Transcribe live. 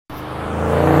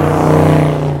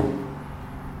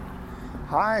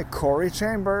Hi, Corey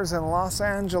Chambers in Los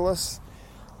Angeles.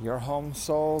 Your home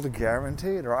sold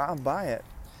guaranteed, or I'll buy it.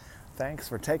 Thanks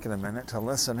for taking a minute to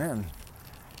listen in.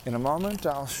 In a moment,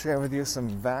 I'll share with you some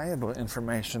valuable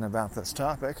information about this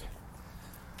topic.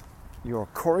 Your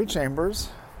Corey Chambers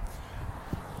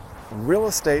real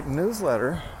estate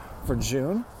newsletter for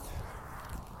June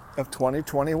of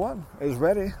 2021 is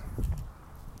ready.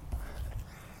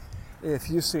 If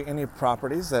you see any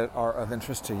properties that are of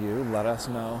interest to you, let us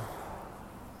know.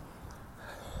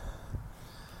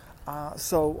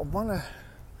 So I want to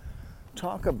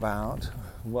talk about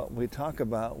what we talk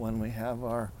about when we have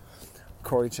our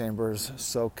Corey Chambers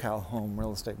SoCal Home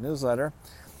Real Estate newsletter,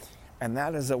 and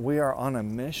that is that we are on a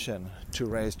mission to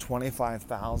raise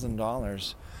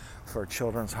 $25,000 for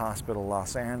Children's Hospital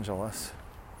Los Angeles,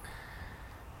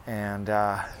 and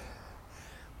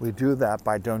we do that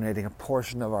by donating a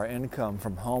portion of our income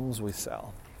from homes we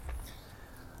sell.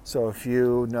 So if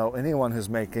you know anyone who's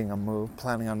making a move,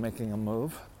 planning on making a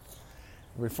move,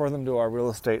 refer them to our real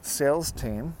estate sales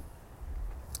team.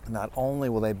 Not only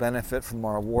will they benefit from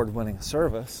our award-winning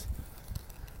service,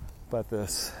 but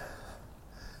this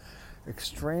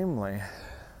extremely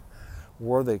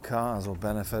worthy cause will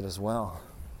benefit as well.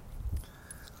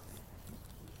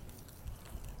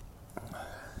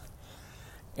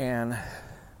 And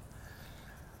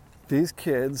these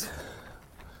kids,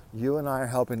 you and I are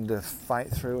helping to fight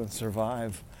through and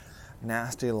survive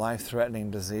nasty, life-threatening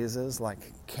diseases like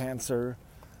cancer,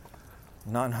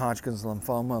 non-Hodgkin's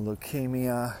lymphoma,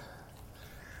 leukemia.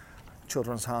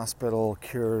 Children's Hospital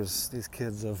cures these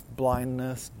kids of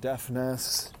blindness,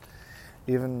 deafness,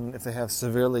 even if they have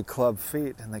severely clubbed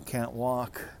feet and they can't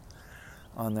walk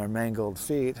on their mangled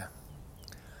feet.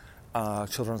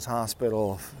 Children's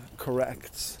Hospital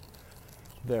corrects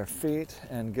their feet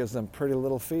and gives them pretty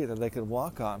little feet that they could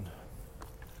walk on.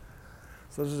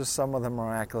 So those are just some of the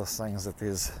miraculous things that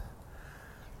these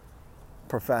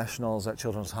professionals at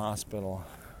Children's Hospital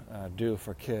do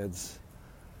for kids.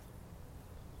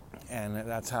 And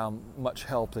that's how much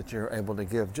help that you're able to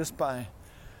give just by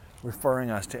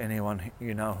referring us to anyone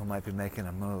you know who might be making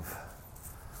a move.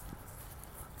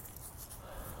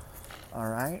 All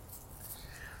right?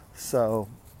 So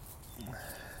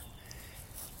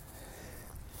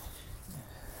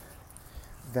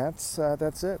that's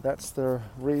it. That's the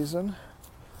reason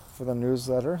for the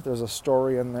newsletter. There's a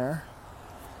story in there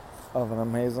of an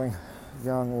amazing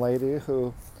young lady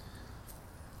who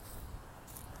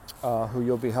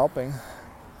you'll be helping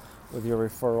with your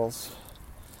referrals.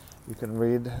 You can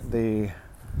read the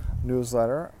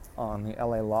newsletter on the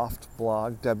LA Loft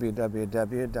blog,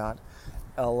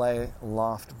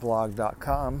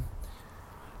 www.laloftblog.com.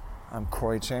 I'm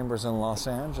Corey Chambers in Los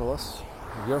Angeles.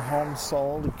 Your home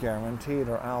sold, guaranteed,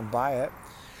 or I'll buy it.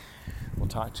 We'll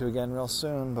talk to you again real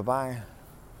soon. Bye-bye.